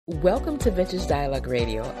Welcome to Vintage Dialogue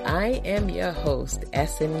Radio. I am your host,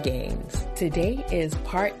 SM Gaines. Today is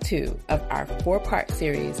part 2 of our 4-part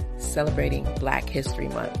series celebrating Black History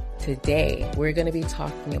Month. Today, we're going to be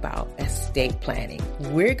talking about estate planning.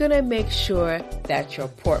 We're going to make sure that your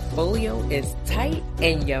portfolio is tight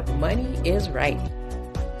and your money is right.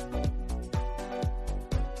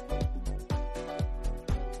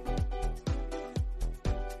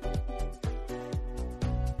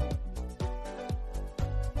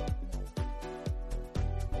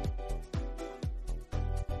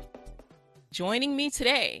 Joining me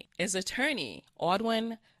today is attorney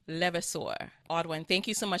Audwin Levasseur. Audwin, thank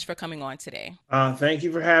you so much for coming on today. Thank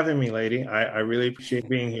you for having me, lady. I really appreciate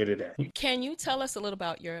being here today. Can you tell us a little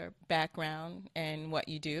about your background and what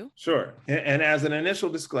you do? Sure. And as an initial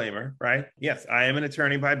disclaimer, right? Yes, I am an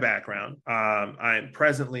attorney by background. I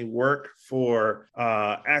presently work for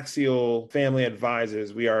Axial Family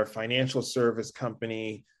Advisors. We are a financial service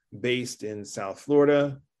company based in South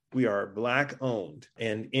Florida. We are Black owned.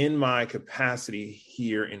 And in my capacity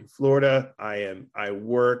here in Florida, I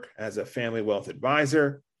work as a family wealth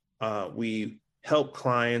advisor. We help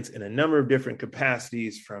clients in a number of different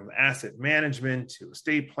capacities, from asset management to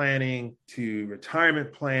estate planning to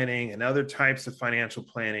retirement planning and other types of financial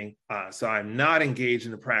planning. So I'm not engaged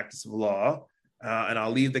in the practice of law. And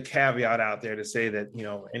I'll leave the caveat out there to say that,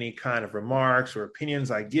 any kind of remarks or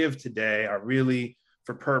opinions I give today are really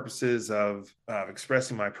for purposes of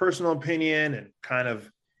expressing my personal opinion and kind of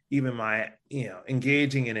even my,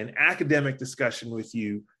 engaging in an academic discussion with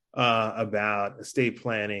you about estate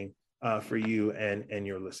planning for you and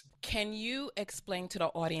your listeners. Can you explain to the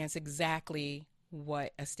audience exactly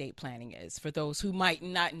what estate planning is for those who might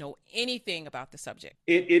not know anything about the subject?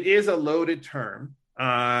 It is a loaded term.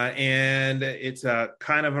 And it's a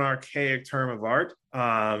kind of an archaic term of art.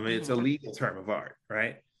 It's a legal term of art,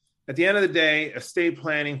 right? At the end of the day, estate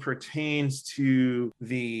planning pertains to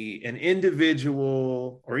an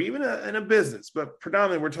individual or even in a business, but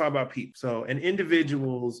predominantly we're talking about people. So an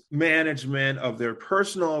individual's management of their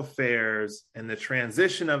personal affairs and the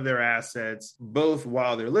transition of their assets, both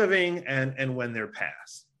while they're living and when they're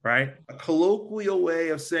passed. Right? A colloquial way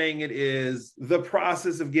of saying it is the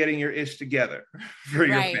process of getting your ish together for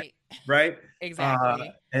your family, right?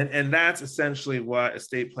 Exactly. And that's essentially what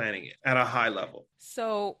estate planning is at a high level.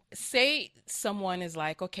 So say someone is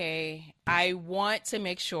like, okay, I want to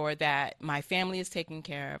make sure that my family is taken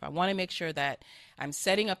care of. I want to make sure that I'm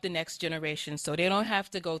setting up the next generation so they don't have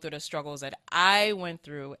to go through the struggles that I went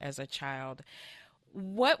through as a child.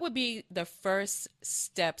 What would be the first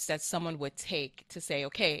steps that someone would take to say,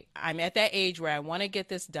 okay, I'm at that age where I want to get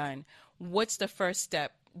this done? What's the first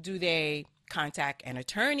step? Do they contact an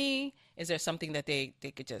attorney? Is there something that they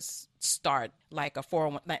could just start, like a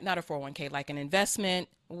 401, not a 401k, like an investment?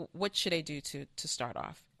 What should they do to start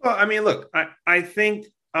off? Well, I mean, look, I think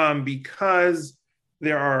because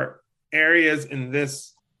there are areas in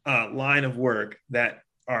this line of work that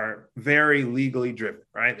are very legally driven,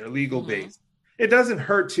 right? They're legal based. It doesn't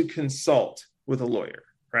hurt to consult with a lawyer,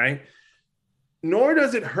 right? Nor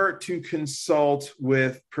does it hurt to consult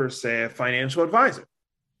with, per se, a financial advisor,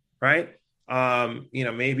 right?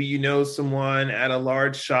 Maybe someone at a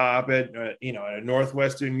large shop at, a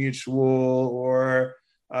Northwestern Mutual or,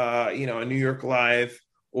 a New York Life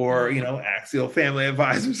or, Axial Family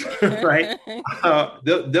Advisors, right?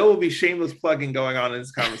 There will be shameless plugging going on in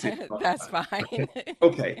this conversation. That's fine.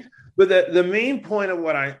 Okay. But the main point of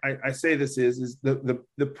what I say this is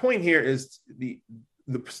the point here is the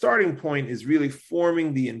starting point is really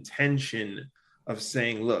forming the intention of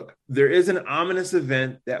saying, look, there is an ominous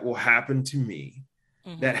event that will happen to me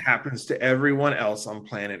that happens to everyone else on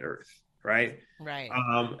planet Earth, right? Right.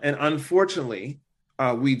 And unfortunately,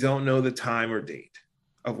 we don't know the time or date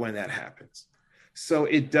of when that happens. So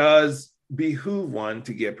it does behoove one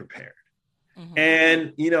to get prepared.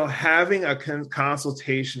 And, having a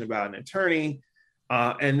consultation about an attorney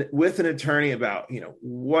and with an attorney about,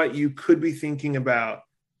 what you could be thinking about,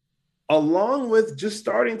 along with just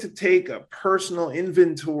starting to take a personal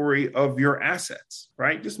inventory of your assets,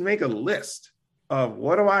 right? Just make a list of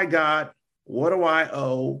what do I got? What do I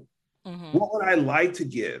owe? What would I like to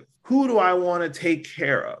give? Who do I want to take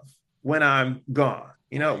care of when I'm gone?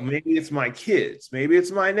 Maybe it's my kids. Maybe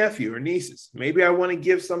it's my nephew or nieces. Maybe I want to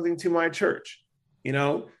give something to my church,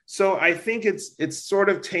 So I think it's sort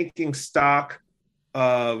of taking stock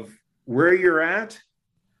of where you're at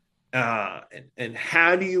and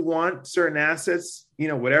how do you want certain assets,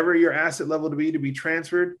 whatever your asset level to be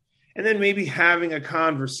transferred. And then maybe having a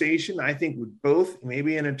conversation, I think with both,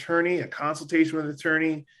 maybe an attorney, a consultation with an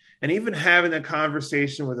attorney, and even having a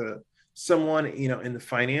conversation with someone, in the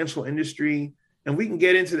financial industry And we can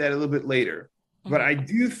get into that a little bit later. But I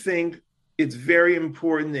do think it's very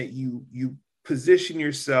important that you position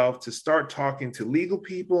yourself to start talking to legal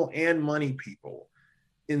people and money people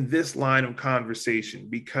in this line of conversation,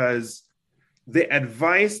 because the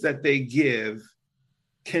advice that they give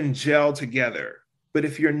can gel together. But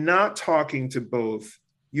if you're not talking to both,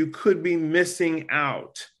 you could be missing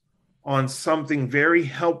out on something very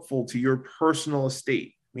helpful to your personal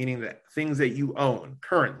estate, meaning that things that you own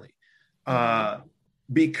currently,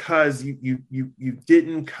 because you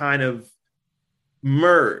didn't kind of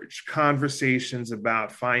merge conversations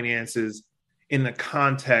about finances in the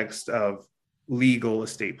context of legal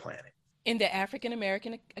estate planning. In the African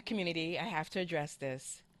American community, I have to address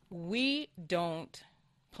this. We don't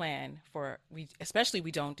plan for, especially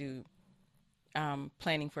we don't do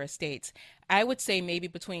planning for estates. I would say maybe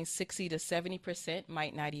between 60 to 70%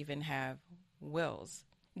 might not even have wills.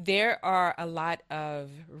 There are a lot of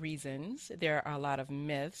reasons, there are a lot of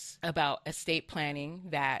myths about estate planning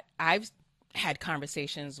that I've had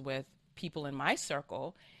conversations with people in my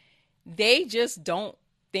circle. They just don't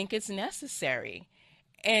think it's necessary.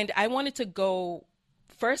 And I wanted to go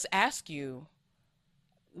first ask you,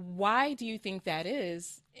 why do you think that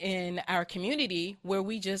is in our community where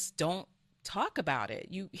we just don't talk about it?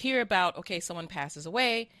 You hear about, okay, someone passes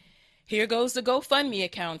away, here goes the GoFundMe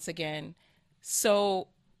accounts again. So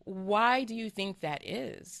why do you think that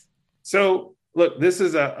is? So look, this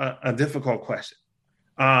is a difficult question.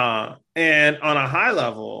 And on a high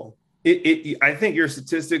level, I think your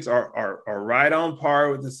statistics are right on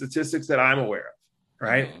par with the statistics that I'm aware of,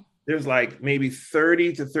 right? Mm-hmm. There's like maybe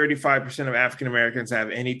 30 to 35% of African Americans have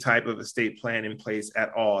any type of estate plan in place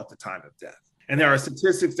at all at the time of death. And there are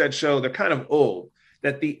statistics that show, they're kind of old,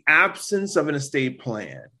 that the absence of an estate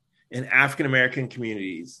plan in African American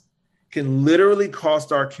communities can literally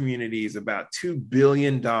cost our communities about $2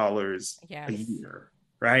 billion a year,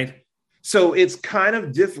 right? So it's kind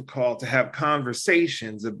of difficult to have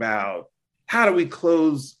conversations about how do we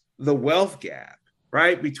close the wealth gap,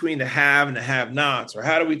 right, between the have and the have-nots, or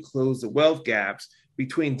how do we close the wealth gaps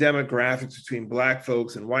between demographics, between Black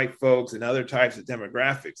folks and white folks and other types of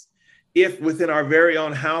demographics, if within our very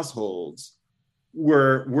own households,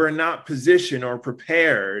 we're not positioned or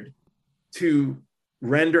prepared to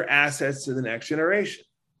render assets to the next generation.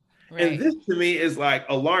 Right. And this to me is like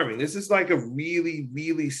alarming. This is like a really,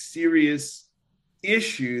 really serious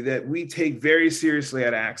issue that we take very seriously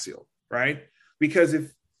at Axial, right? Because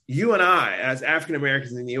if you and I, as African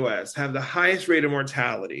Americans in the US, have the highest rate of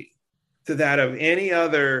mortality to that of any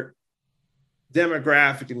other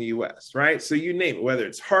demographic in the US, right? So you name it, whether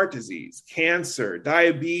it's heart disease, cancer,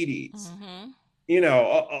 diabetes,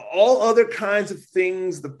 all other kinds of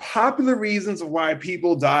things, the popular reasons of why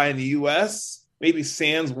people die in the US, maybe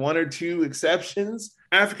sans one or two exceptions,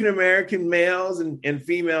 African American males and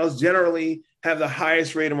females generally have the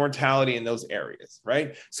highest rate of mortality in those areas,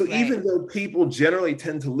 right? So even though people generally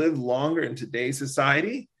tend to live longer in today's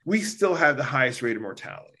society, we still have the highest rate of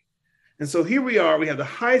mortality. And so here we are, we have the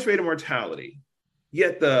highest rate of mortality,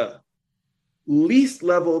 yet the least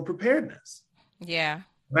level of preparedness. Yeah.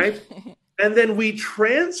 Right? And then we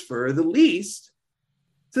transfer the least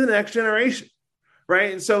to the next generation,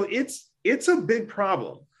 right? And so it's a big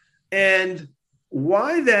problem. And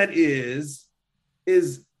why that is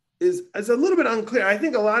a little bit unclear. I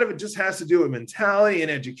think a lot of it just has to do with mentality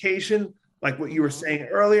and education, like what you were saying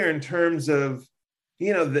earlier, in terms of,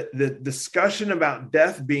 the discussion about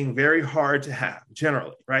death being very hard to have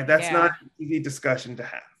generally, right? That's not an easy discussion to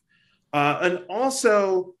have. And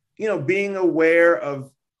also, being aware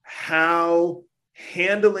of how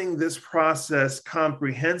handling this process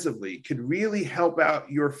comprehensively could really help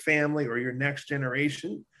out your family or your next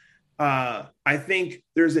generation. I think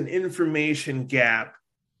there's an information gap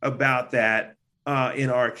about that in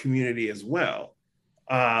our community as well.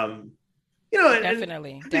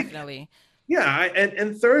 Definitely. Yeah.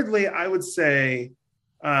 And thirdly, I would say,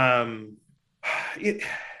 some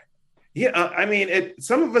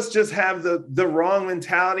of us just have the wrong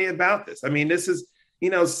mentality about this. I mean, this is,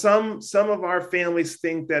 some of our families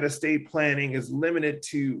think that estate planning is limited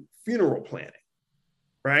to funeral planning,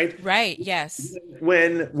 right? Right, yes.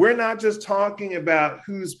 When we're not just talking about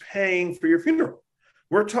who's paying for your funeral,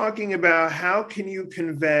 we're talking about how can you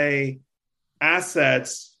convey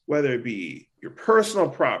assets, whether it be your personal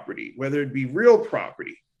property, whether it be real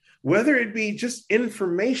property, whether it be just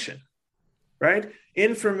information, right?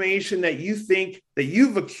 Information that you think that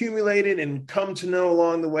you've accumulated and come to know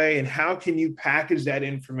along the way, and how can you package that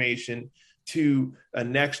information to a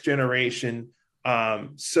next generation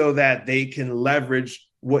so that they can leverage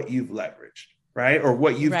what you've leveraged, right? Or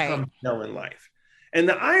what you've come to know in life. And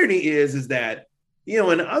the irony is that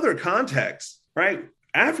in other contexts, right?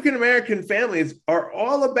 African American families are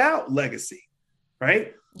all about legacy,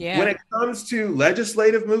 right? When Yeah. it comes to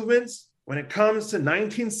legislative movements, when it comes to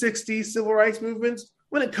 1960s civil rights movements,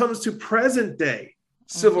 when it comes to present day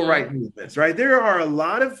civil Mm-hmm. rights movements, right? There are a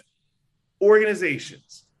lot of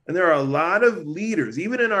organizations and there are a lot of leaders,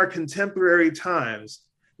 even in our contemporary times,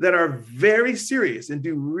 that are very serious and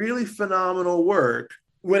do really phenomenal work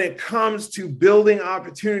when it comes to building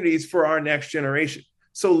opportunities for our next generation.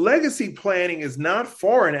 So legacy planning is not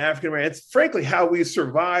foreign to African Americans. It's frankly how we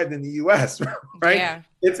survived in the U.S. Right? Yeah.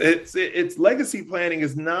 It's legacy planning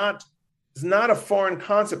is not a foreign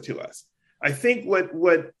concept to us. I think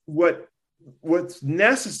what's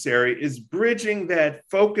necessary is bridging that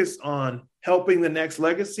focus on helping the next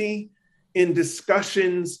legacy into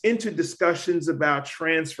discussions about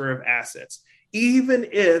transfer of assets, even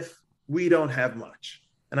if we don't have much.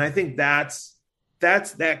 And I think that's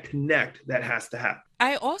that connect that has to happen.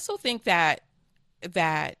 I also think that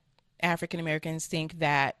African Americans think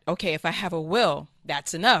that, okay, if I have a will,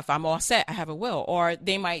 that's enough. I'm all set. I have a will. Or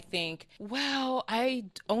they might think, well, I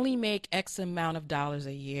only make X amount of dollars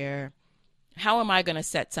a year. How am I going to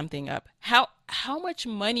set something up? How much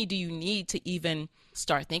money do you need to even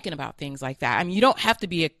start thinking about things like that? I mean, you don't have to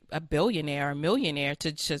be a billionaire or a millionaire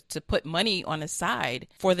to put money on the side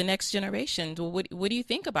for the next generation. What do you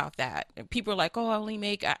think about that? People are like, oh,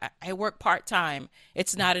 I work part time.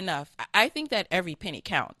 It's not enough. I think that every penny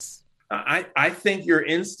counts. I think your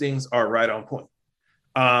instincts are right on point.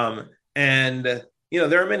 And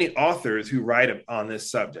there are many authors who write on this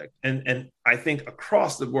subject, and I think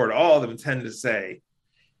across the board, all of them tend to say,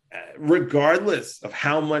 regardless of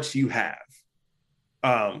how much you have,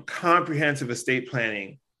 comprehensive estate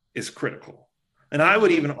planning is critical. And I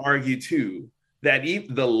would even argue too that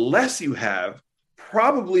the less you have,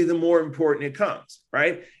 probably the more important it comes.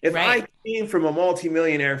 Right? If Right. I came from a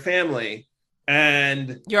multimillionaire family,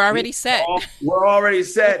 and You're already set. we're already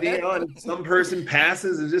set, and some person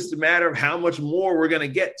passes, it's just a matter of how much more we're going to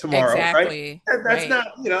get tomorrow, right? Exactly. That's Right.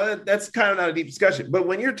 not, that's kind of not a deep discussion. But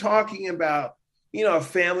when you're talking about, a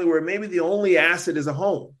family where maybe the only asset is a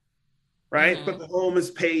home, right? Mm-hmm. But the home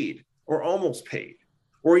is paid or almost paid.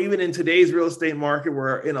 Or even in today's real estate market,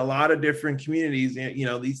 where in a lot of different communities,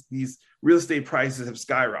 these real estate prices have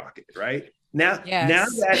skyrocketed, right? Now, now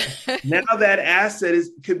Yes. that now that asset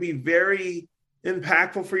could be very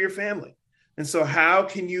impactful for your family. And so how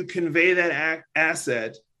can you convey that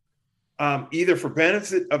asset either for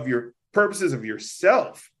benefit of your purposes of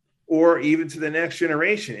yourself or even to the next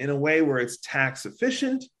generation in a way where it's tax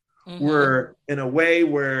efficient, Mm-hmm. where in a way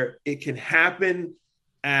where it can happen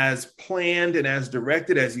as planned and as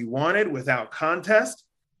directed as you wanted without contest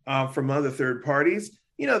from other third parties,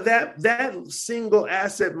 that single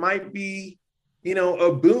asset might be,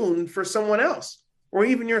 a boon for someone else or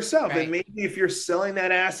even yourself. And Right. maybe if you're selling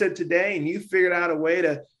that asset today and you figured out a way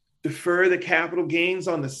to defer the capital gains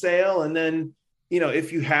on the sale, and then,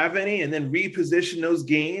 if you have any, and then reposition those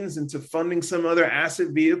gains into funding some other asset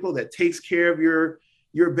vehicle that takes care of your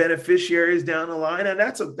beneficiaries down the line. And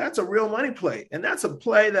that's a real money play. And that's a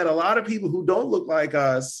play that a lot of people who don't look like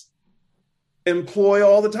us employ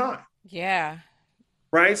all the time. Yeah.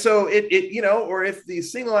 Right. So or if the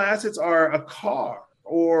single assets are a car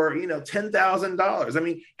or, $10,000. I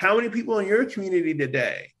mean, how many people in your community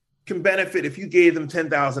today can benefit if you gave them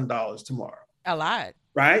 $10,000 tomorrow? A lot.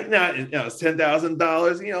 Right now, it's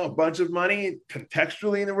 $10,000, a bunch of money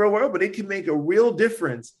contextually in the real world, but it can make a real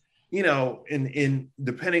difference, in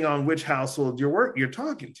depending on which household you're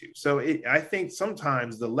talking to. So I think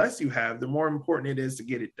sometimes the less you have, the more important it is to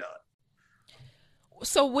get it done.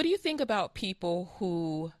 So, what do you think about people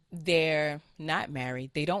who they're not married,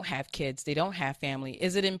 they don't have kids, they don't have family?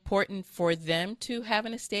 Is it important for them to have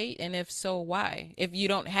an estate? And if so, why? If you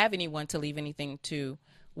don't have anyone to leave anything to,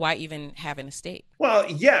 why even have an estate? Well,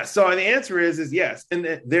 yes. So the answer is yes.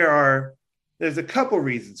 And there's a couple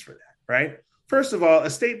reasons for that, right? First of all,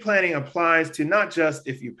 estate planning applies to not just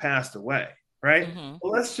if you passed away, right? Mm-hmm.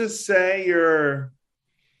 Well, let's just say you're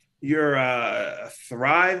a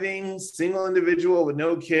thriving single individual with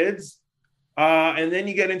no kids, and then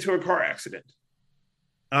you get into a car accident,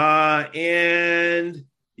 and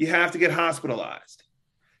you have to get hospitalized.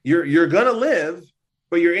 You're gonna live,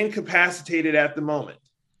 but you're incapacitated at the moment.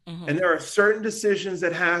 Mm-hmm. And there are certain decisions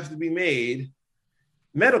that have to be made,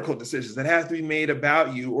 medical decisions that have to be made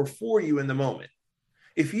about you or for you in the moment.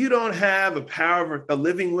 If you don't have a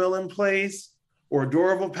living will in place, or a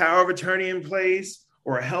durable power of attorney in place,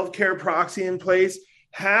 or a healthcare proxy in place,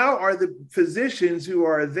 how are the physicians who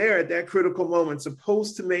are there at that critical moment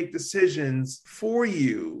supposed to make decisions for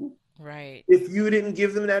you Right. if you didn't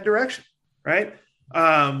give them that direction, right?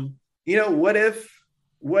 What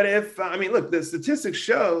if I mean, look, the statistics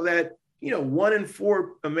show that 1 in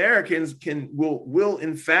 4 Americans will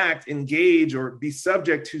in fact engage or be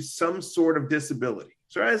subject to some sort of disability.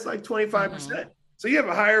 So it's like 25%. So you have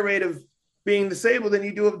a higher rate of being disabled than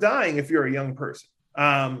you do of dying if you're a young person.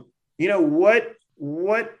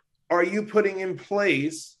 What are you putting in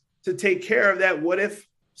place to take care of that what if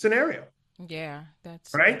scenario? Yeah,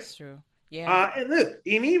 right. That's true. Yeah. And look,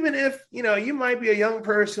 and even if you might be a young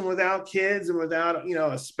person without kids and without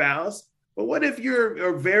a spouse, but what if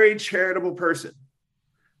you're a very charitable person?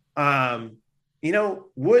 Wouldn't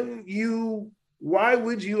you? Why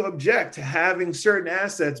would you object to having certain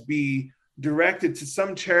assets be directed to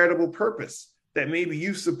some charitable purpose that maybe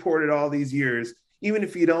you supported all these years, even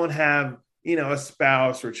if you don't have a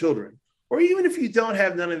spouse or children, or even if you don't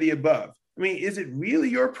have none of the above? I mean, is it really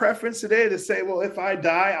your preference today to say, well, if I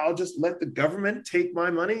die, I'll just let the government take my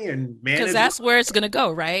money and manage it? Because that's where it's going to go,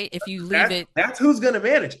 right? If you leave it. That's who's going to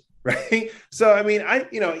manage it, right? So, I mean, I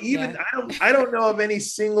don't know of any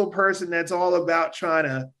single person that's all about trying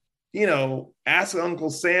to, ask Uncle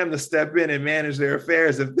Sam to step in and manage their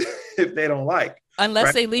affairs if they don't like. Unless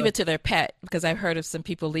right? they leave it to their pet, because I've heard of some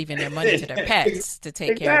people leaving their money to their pets to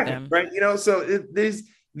take care of them. Right. So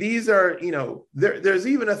these are, there's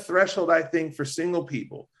even a threshold, I think, for single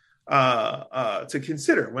people to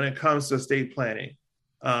consider when it comes to estate planning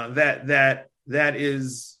that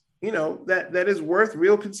is, that is worth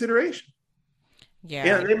real consideration.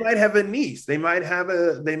 Yeah. They might have a niece, they might have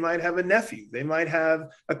a nephew, they might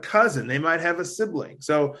have a cousin, they might have a sibling.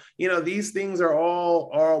 So, these things are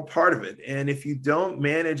all part of it. And if you don't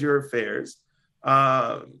manage your affairs, you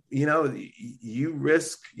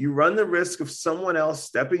run the risk of someone else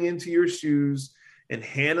stepping into your shoes and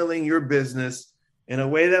handling your business in a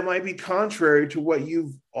way that might be contrary to what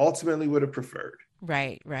you ultimately would have preferred.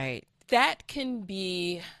 Right. That can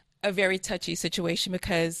be a very touchy situation,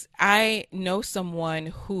 because I know someone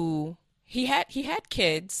who he had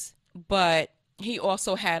kids, but he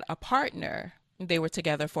also had a partner. They were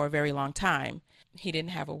together for a very long time. He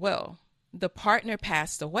didn't have a will. The partner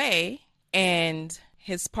passed away, and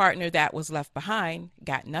his partner that was left behind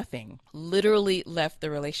got nothing, literally left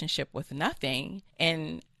the relationship with nothing.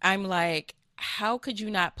 And I'm like, how could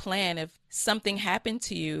you not plan if something happened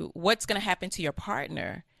to you? What's going to happen to your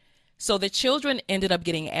partner? So the children ended up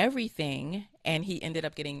getting everything, and he ended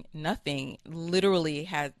up getting nothing, literally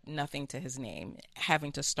had nothing to his name,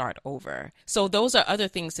 having to start over. So those are other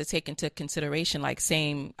things to take into consideration, like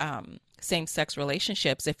same-sex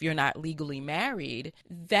relationships. If you're not legally married,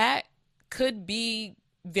 that could be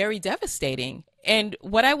very devastating. And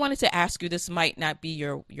what I wanted to ask you, this might not be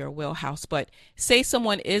your wheelhouse, but say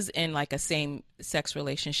someone is in like a same-sex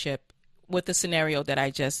relationship with the scenario that I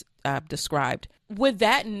just described. Would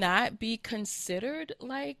that not be considered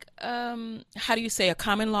like, how do you say, a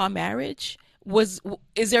common law marriage?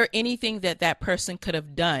 Is there anything that person could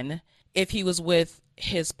have done if he was with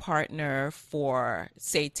his partner for,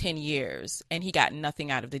 say, 10 years and he got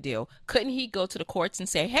nothing out of the deal? Couldn't he go to the courts and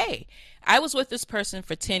say, hey, I was with this person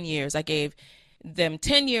for 10 years. I gave them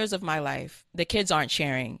 10 years of my life. The kids aren't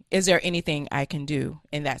sharing. Is there anything I can do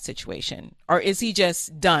in that situation? Or is he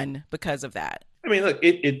just done because of that? I mean, look,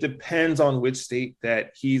 it depends on which state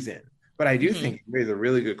that he's in. But I do think you raise a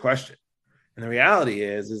really good question. And the reality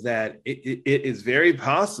is that it is very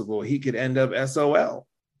possible he could end up SOL,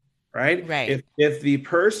 right? Right. If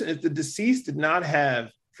the deceased did not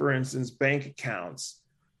have, for instance, bank accounts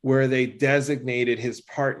where they designated his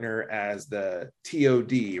partner as the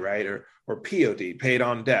TOD, right? Or POD, paid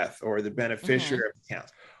on death, or the beneficiary of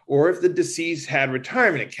accounts. Or if the deceased had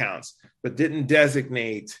retirement accounts, but didn't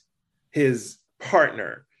designate his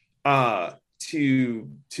partner to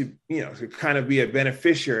kind of be a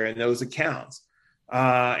beneficiary in those accounts.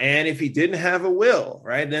 And if he didn't have a will,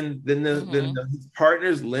 right, then his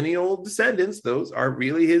partner's lineal descendants, those are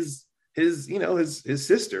really his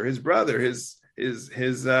sister, his brother, his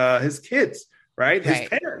kids, right? His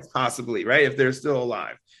parents, possibly, right, if they're still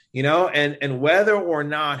alive, and whether or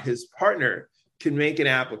not his partner can make an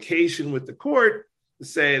application with the court to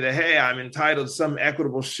say that, hey, I'm entitled to some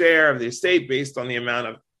equitable share of the estate based on the amount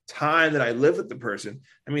of time that I live with the person.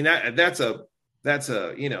 I mean, that's a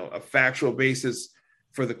factual basis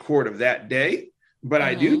for the court of that day. But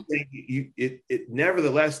I do think it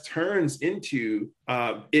nevertheless turns into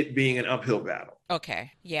it being an uphill battle.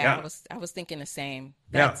 Okay. Yeah. I was thinking the same.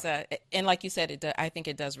 That's and like you said, I think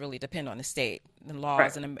it does really depend on the state, the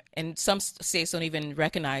laws, and some states don't even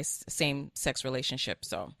recognize same-sex relationships.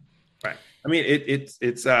 So, right. I mean,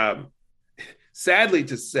 it's sadly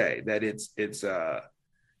to say that it's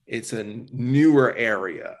a newer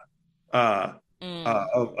area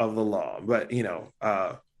of the law, but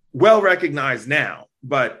well recognized now,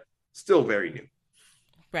 but still very new.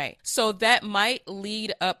 Right. So that might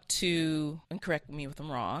lead up to, and correct me if I'm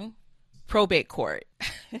wrong, probate court.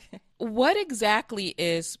 What exactly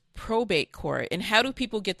is probate court, and how do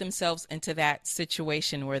people get themselves into that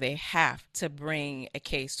situation where they have to bring a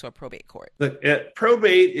case to a probate court? Look,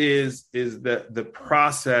 probate is the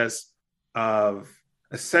process of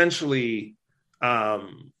essentially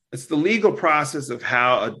it's the legal process of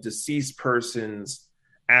how a deceased person's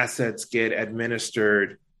assets get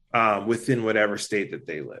administered within whatever state that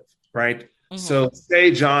they live, right? Mm-hmm. So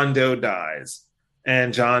say John Doe dies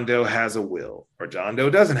and John Doe has a will, or John Doe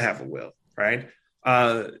doesn't have a will, right?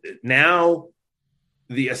 Now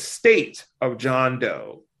the estate of John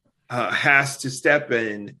Doe has to step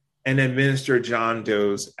in and administer John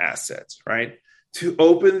Doe's assets, right? To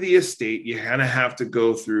open the estate, you kind of have to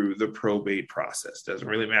go through the probate process. Doesn't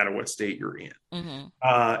really matter what state you're in.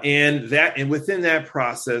 Mm-hmm. And within that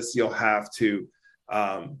process, you'll have to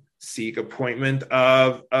seek appointment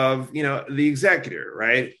of the executor,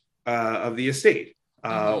 right? Of the estate.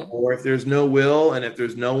 Or if there's no will and if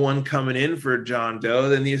there's no one coming in for John Doe,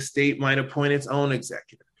 then the estate might appoint its own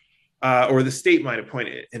executor. Or the state might appoint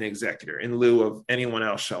an executor in lieu of anyone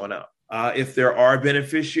else showing up. If there are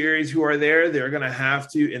beneficiaries who are there, they're going to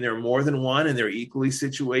have to, and there are more than one, and they're equally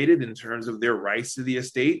situated in terms of their rights to the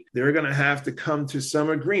estate, they're going to have to come to some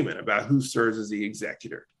agreement about who serves as the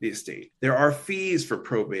executor, the estate. There are fees for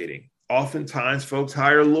probating. Oftentimes, folks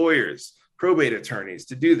hire lawyers, probate attorneys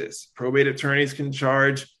to do this. Probate attorneys can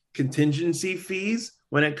charge contingency fees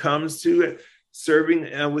when it comes to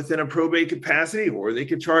serving within a probate capacity, or they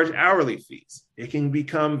could charge hourly fees. It can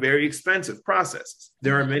become very expensive processes.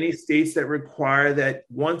 There are many states that require that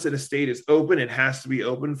once an estate is open, it has to be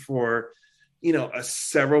open for, a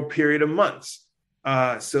several period of months,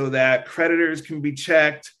 so that creditors can be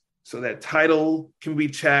checked, so that title can be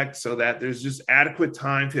checked, so that there's just adequate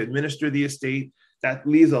time to administer the estate. That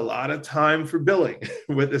leaves a lot of time for billing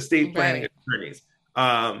with estate planning attorneys.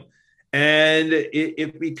 And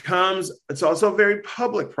it's also a very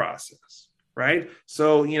public process, right?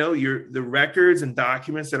 So, the records and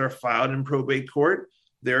documents that are filed in probate court,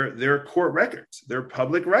 they're court records, they're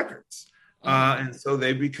public records. And so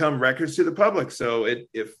they become records to the public. So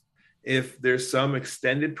if there's some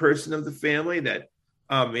extended person of the family that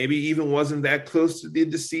maybe even wasn't that close to the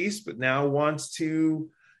deceased, but now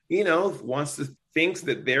thinks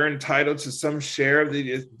that they're entitled to some share of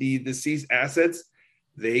the deceased assets,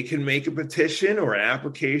 they can make a petition or an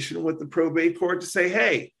application with the probate court to say,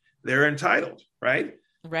 hey, they're entitled, right?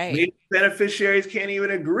 Right. Maybe beneficiaries can't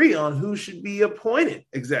even agree on who should be appointed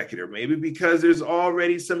executor, maybe because there's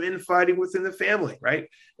already some infighting within the family, right?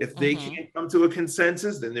 If they can't come to a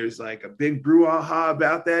consensus, then there's like a big brouhaha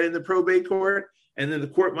about that in the probate court. And then the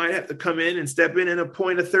court might have to come in and step in and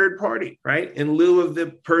appoint a third party, right? In lieu of the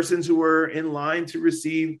persons who were in line to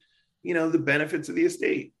receive, the benefits of the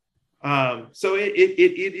estate. So it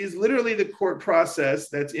is literally the court process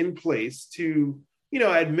that's in place to,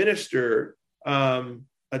 administer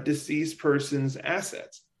a deceased person's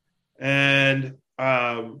assets. And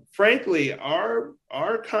frankly, our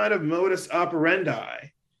kind of modus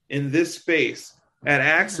operandi in this space at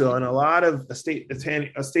Axel, and a lot of estate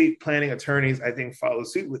planning attorneys, I think, follow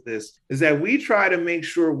suit with this, is that we try to make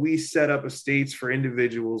sure we set up estates for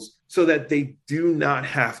individuals so that they do not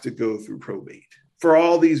have to go through probate for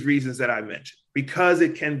all these reasons that I mentioned, because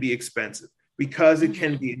it can be expensive, because it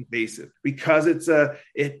can be invasive, because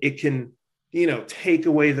it can, take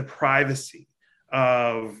away the privacy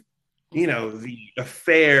of, the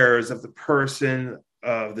affairs of the person,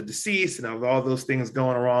 of the deceased, and of all those things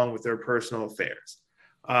going wrong with their personal affairs.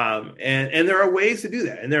 And there are ways to do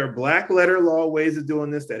that. And there are black letter law ways of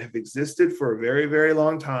doing this that have existed for a very, very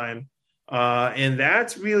long time. And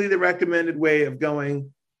that's really the recommended way of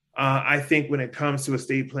going, I think, when it comes to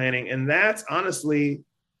estate planning. And that's honestly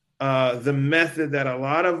the method that a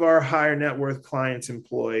lot of our higher net worth clients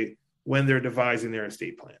employ when they're devising their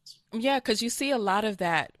estate plans. Yeah, because you see a lot of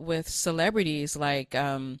that with celebrities. Like,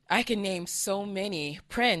 I can name so many.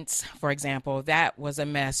 Prince, for example, that was a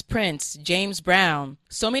mess. Prince, James Brown,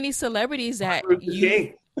 so many celebrities that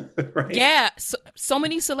right. Yeah, so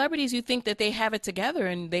many celebrities you think that they have it together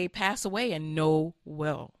and they pass away and no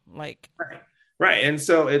will. Right. And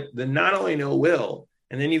so not only no will,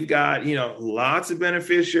 and then you've got, lots of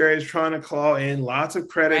beneficiaries trying to claw in, lots of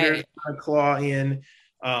creditors trying to claw in.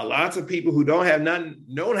 Lots of people who don't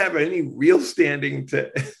have any real standing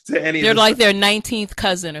to any. They're like their 19th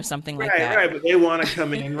cousin or something like that. Right, but they want to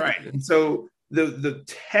come in, right? And so the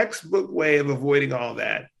textbook way of avoiding all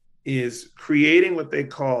that is creating what they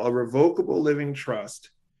call a revocable living trust,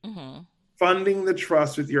 Mm-hmm. funding the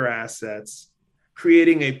trust with your assets,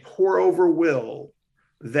 creating a pour over will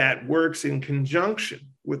that works in conjunction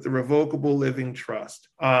with the revocable living trust.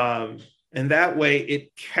 And that way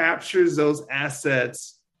it captures those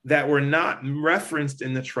assets that were not referenced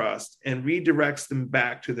in the trust and redirects them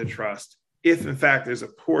back to the trust if, in fact, there's a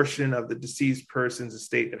portion of the deceased person's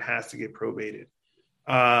estate that has to get probated.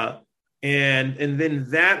 And then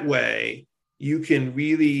that way you can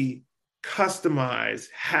really customize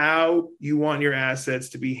how you want your assets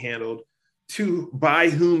to be handled, to by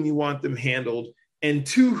whom you want them handled, and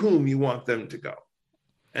to whom you want them to go.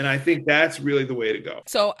 And I think that's really the way to go.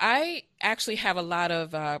 So I actually have a lot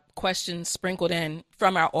of questions sprinkled in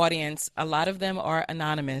from our audience. A lot of them are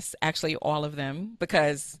anonymous, actually all of them,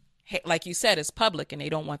 because like you said, it's public and they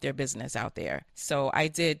don't want their business out there. So I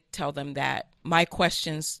did tell them that my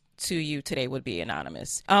questions to you today would be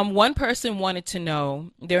anonymous. One person wanted to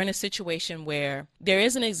know, they're in a situation where there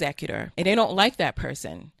is an executor and they don't like that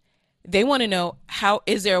person. They want to know, how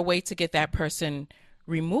is there a way to get that person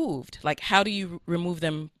removed? Like, how do you remove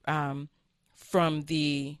them from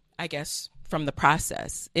the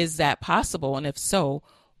process? Is that possible? And if so,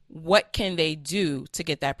 what can they do to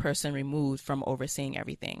get that person removed from overseeing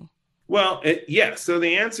everything? Well, yes. So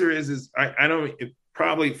the answer is I don't,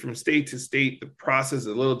 probably from state to state, the process is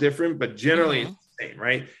a little different, but generally it's the same,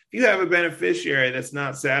 right? If you have a beneficiary that's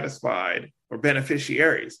not satisfied, or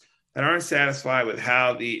beneficiaries that aren't satisfied with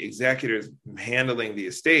how the executor is handling the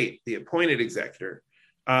estate, the appointed executor,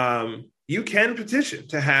 you can petition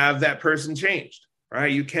to have that person changed,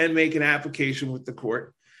 right? You can make an application with the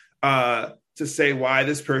court to say why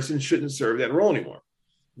this person shouldn't serve that role anymore.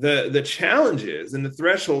 The challenge is, and the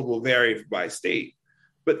threshold will vary by state,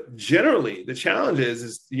 but generally the challenge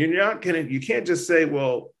is you can't just say,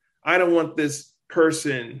 well, I don't want this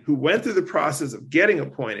person who went through the process of getting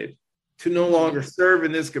appointed to no longer serve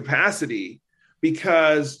in this capacity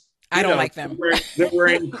because I don't like them. They're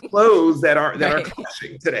wearing clothes that are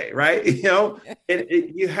clashing today, right? And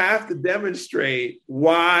you have to demonstrate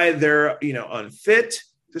why they're unfit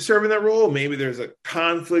to serve in that role. Maybe there's a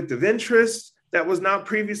conflict of interest that was not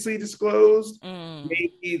previously disclosed.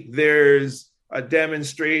 Maybe there's a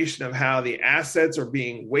demonstration of how the assets are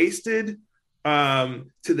being wasted to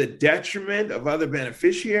the detriment of other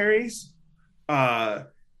beneficiaries.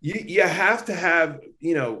 You have to have,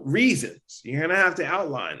 reasons. You're going to have to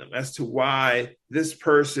outline them as to why this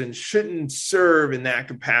person shouldn't serve in that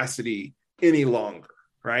capacity any longer,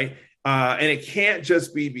 right? And it can't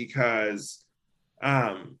just be because,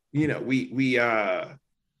 we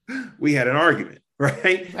had an argument,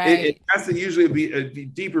 right? It has to usually be a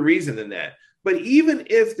deeper reason than that. But even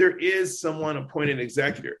if there is someone appointed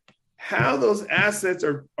executor, how those assets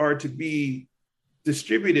are to be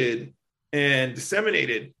distributed and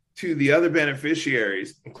disseminated to the other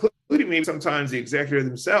beneficiaries, including maybe sometimes the executor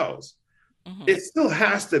themselves, it still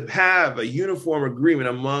has to have a uniform agreement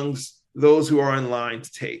amongst those who are in line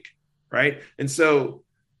to take, right? And so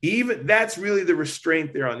even that's really the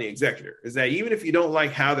restraint there on the executor, is that even if you don't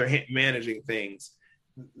like how they're managing things,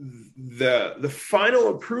 the final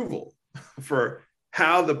approval for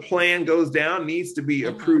how the plan goes down needs to be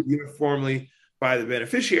approved uniformly by the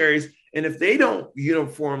beneficiaries. And if they don't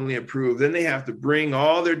uniformly approve, then they have to bring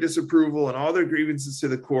all their disapproval and all their grievances to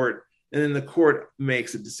the court, and then the court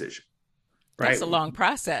makes a decision. Right? That's a long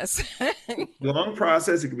process. Long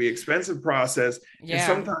process. It can be an expensive process. Yeah.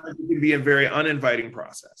 And sometimes it can be a very uninviting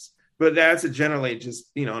process. But that's generally just,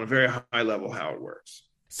 on a very high level how it works.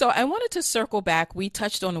 So I wanted to circle back. We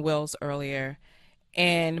touched on wills earlier.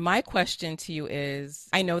 And my question to you is,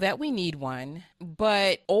 I know that we need one,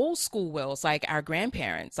 but old school wills, like our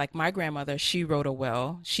grandparents, like my grandmother, she wrote a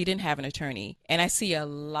will. She didn't have an attorney. And I see a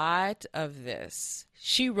lot of this.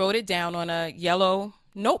 She wrote it down on a yellow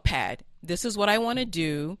notepad. This is what I want to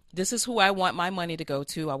do. This is who I want my money to go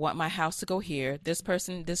to. I want my house to go here. This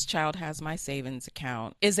child has my savings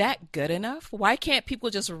account. Is that good enough? Why can't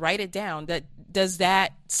people just write it down? Does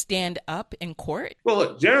that stand up in court? Well,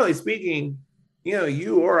 look, generally speaking,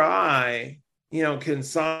 you or I, can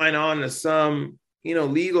sign on to some,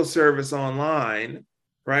 legal service online,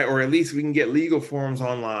 right? Or at least we can get legal forms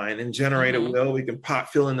online and generate a will. We can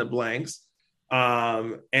fill in the blanks,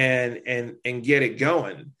 and get it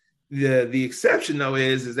going. The exception, though,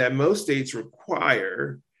 is that most states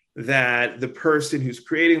require that the person who's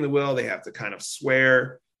creating the will, they have to kind of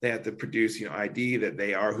swear, they have to produce, ID that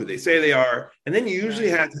they are who they say they are, and then you usually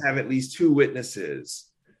have to have at least two witnesses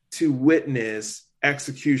to witness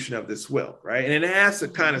execution of this will, right? And it has to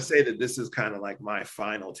kind of say that this is kind of like my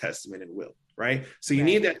final testament and will, right? So you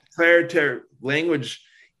need that declarative language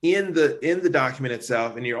in the document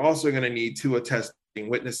itself, and you're also going to need two attesting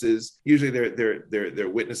witnesses. Usually they're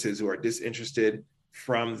witnesses who are disinterested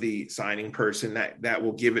from the signing person, that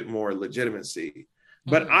will give it more legitimacy.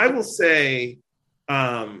 But I will say,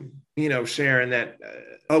 Sharon, that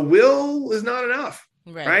a will is not enough,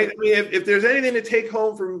 right? I mean, if there's anything to take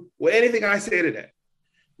home from anything I say today,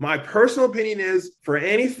 my personal opinion is, for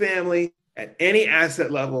any family at any asset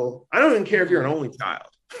level, I don't even care if you're an only child,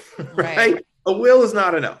 right? A will is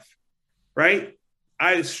not enough, right?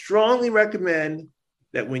 I strongly recommend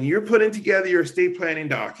that when you're putting together your estate planning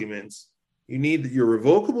documents, you need your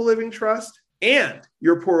revocable living trust and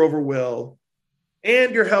your pour over will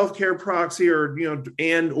and your healthcare proxy, or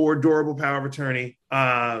or durable power of attorney,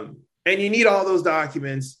 and you need all those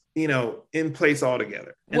documents in place all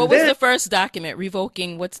together. What was the first document?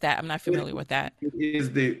 Revoking, what's that? I'm not familiar with that.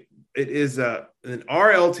 It is an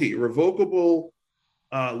RLT, revocable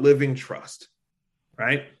living trust,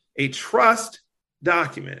 right? A trust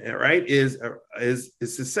document, right, is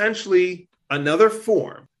essentially another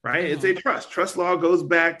form, right? Mm-hmm. It's a trust. Trust law goes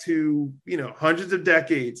back to hundreds of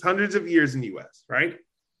decades, hundreds of years in the U.S., right?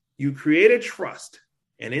 You create a trust,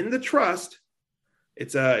 and in the trust,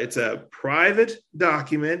 it's a private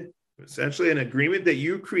document, essentially an agreement that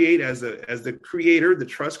you create as the creator, the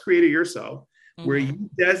trust creator yourself, mm-hmm. where you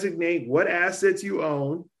designate what assets you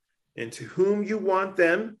own and to whom you want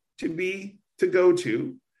them to go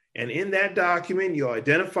to. And in that document, you'll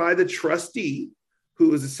identify the trustee,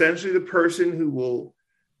 who is essentially the person who will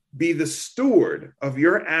be the steward of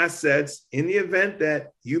your assets in the event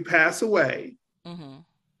that you pass away. Mm-hmm.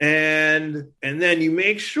 And then you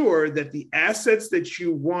make sure that the assets that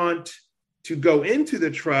you want to go into the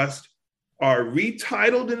trust are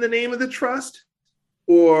retitled in the name of the trust,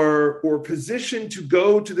 or positioned to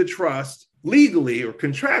go to the trust legally or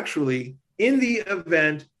contractually in the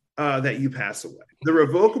event that you pass away. The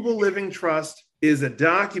revocable living trust is a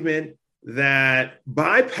document that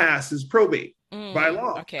bypasses probate by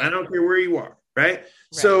law. Okay. I don't care where you are, right?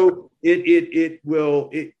 So it will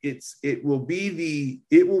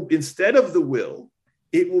instead of the will,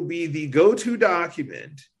 it will be the go-to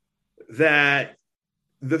document that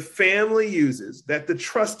the family uses, that the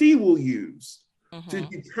trustee will use mm-hmm. to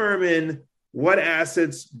determine what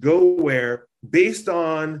assets go where based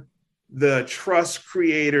on the trust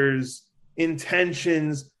creator's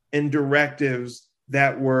intentions and directives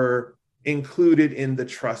that were included in the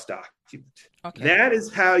trust document. Okay. That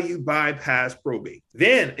is how you bypass probate.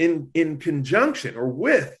 Then in conjunction or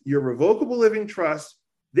with your revocable living trust,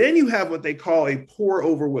 then you have what they call a pour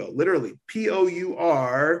over will, literally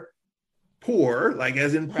P-O-U-R, pour, like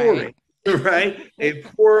as in pouring, right? A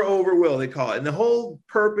pour over will, they call it. And the whole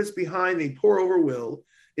purpose behind the pour over will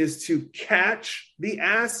is to catch the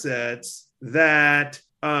assets that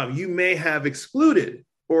you may have excluded,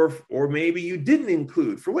 or maybe you didn't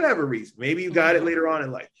include for whatever reason. Maybe you got it later on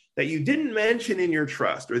in life that you didn't mention in your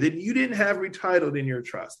trust, or that you didn't have retitled in your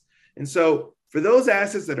trust. And so for those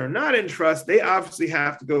assets that are not in trust, they obviously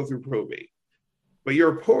have to go through probate. But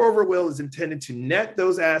your pour over will is intended to net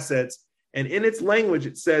those assets. And in its language,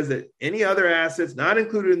 it says that any other assets not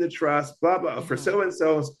included in the trust, blah, blah, mm-hmm. for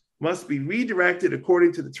so-and-so must be redirected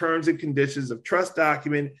according to the terms and conditions of trust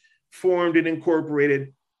document formed and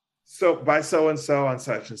incorporated by so-and-so on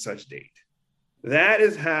such and such date. That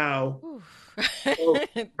is how...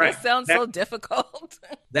 That sounds so difficult.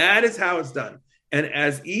 That is how it's done. And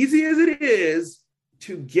as easy as it is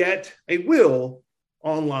to get a will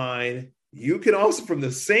online, you can also, from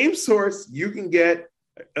the same source, you can get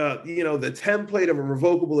the template of a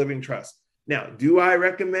revocable living trust. Now, do I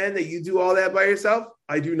recommend that you do all that by yourself?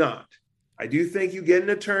 I do not. I do think you get an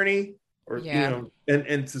attorney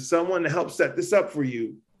and to someone to help set this up for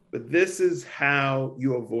you. But this is how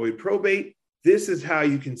you avoid probate. This is how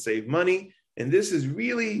you can save money. And this is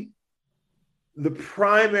really the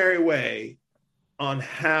primary way on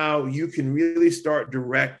how you can really start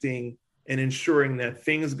directing and ensuring that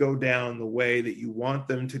things go down the way that you want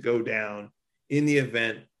them to go down in the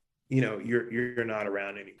event, you're not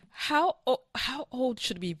around anymore. How old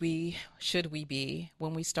should we be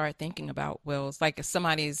when we start thinking about wills? Like if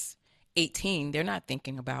somebody's 18, they're not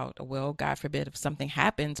thinking about a will, God forbid if something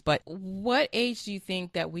happens. But what age do you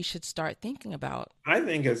think that we should start thinking about? I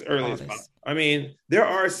think as early as possible. I mean, there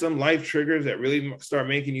are some life triggers that really start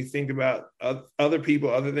making you think about other people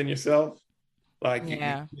other than yourself. Like you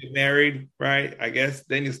get married, right? I guess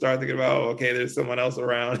then you start thinking about, okay, there's someone else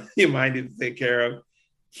around you might need to take care of.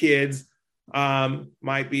 Kids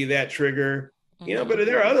might be that trigger, but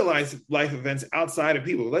there are other life events outside of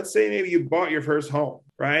people. Let's say maybe you bought your first home,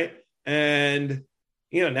 right? And,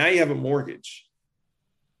 now you have a mortgage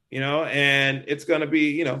and it's going to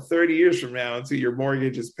be, 30 years from now until your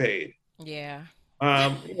mortgage is paid. Yeah.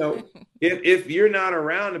 You know, if you're not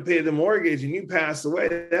around to pay the mortgage and you pass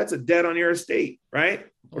away, that's a debt on your estate, right?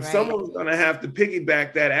 Or Right. someone's going to have to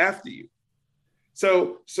piggyback that after you.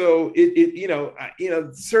 So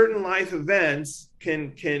it certain life events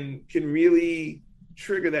can really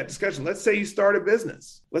trigger that discussion. Let's say you start a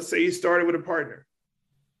business. Let's say you started with a partner,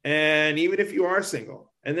 and even if you are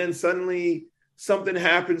single, and then suddenly something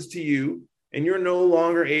happens to you and you're no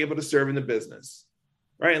longer able to serve in the business,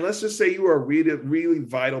 right? And let's just say you are a really, really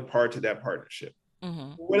vital part to that partnership.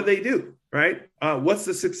 Mm-hmm. What do they do, right? What's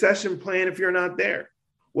the succession plan if you're not there?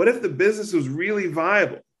 What if the business was really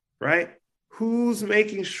viable, right? Who's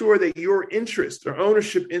making sure that your interest or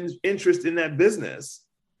ownership interest in that business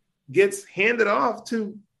gets handed off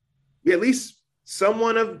to at least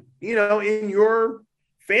someone in your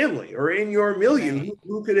family or in your milieu, Right.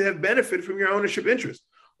 who could have benefited from your ownership interest?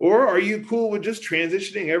 Or are you cool with just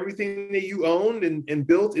transitioning everything that you owned and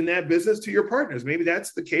built in that business to your partners? Maybe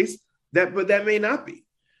that's the case, but that may not be,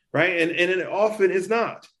 right? And it often is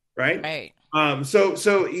not, right? Right. So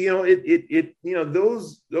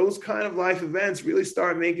those kind of life events really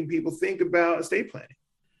start making people think about estate planning.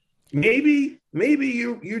 Maybe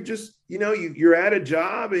you just, you're at a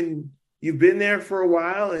job and you've been there for a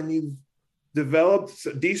while and you've developed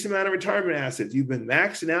a decent amount of retirement assets. You've been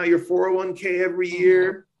maxing out your 401k every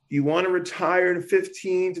year. You want to retire in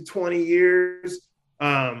 15 to 20 years.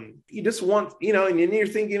 You just want, and then you're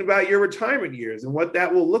thinking about your retirement years and what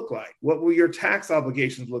that will look like. What will your tax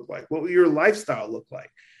obligations look like? What will your lifestyle look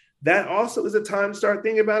like? That also is a time to start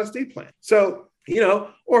thinking about estate plan. So,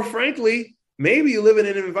 or frankly, maybe you live in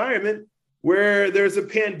an environment where there's a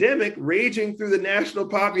pandemic raging through the national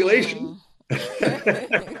population.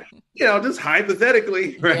 Just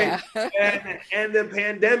hypothetically, right? Yeah. And the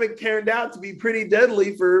pandemic turned out to be pretty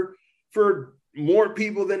deadly for more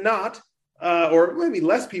people than not, or maybe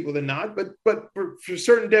less people than not, but for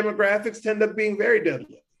certain demographics tend up being very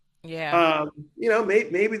deadly. Yeah.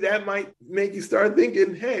 Maybe that might make you start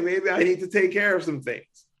thinking, hey, maybe I need to take care of some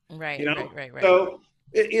things. Right. Right. So,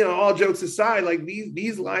 all jokes aside, like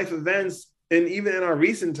these life events, and even in our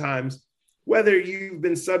recent times, whether you've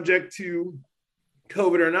been subject to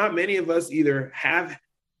COVID or not, many of us either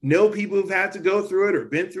know people who've had to go through it or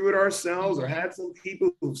been through it ourselves, or had some people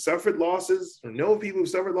who've suffered losses or know people who've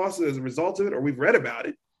suffered losses as a result of it, or we've read about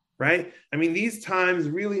it, right? I mean, these times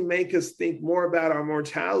really make us think more about our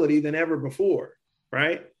mortality than ever before,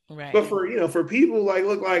 right? Right. But for people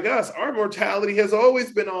look like us, our mortality has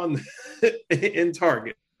always been on in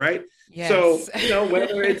target, right? Yes. So,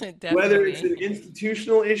 whether it's an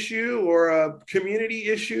institutional issue or a community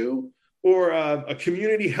issue or a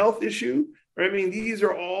community health issue, right? I mean, these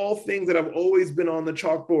are all things that have always been on the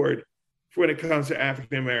chalkboard when it comes to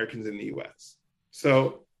African Americans in the U.S.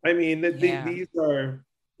 So, I mean, these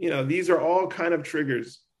are all kind of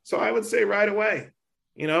triggers. So I would say right away,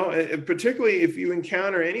 particularly if you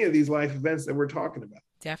encounter any of these life events that we're talking about.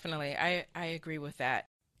 Definitely. I agree with that.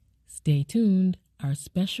 Stay tuned. Our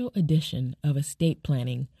special edition of Estate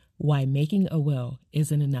Planning, Why Making a Will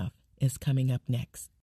Isn't Enough, is coming up next.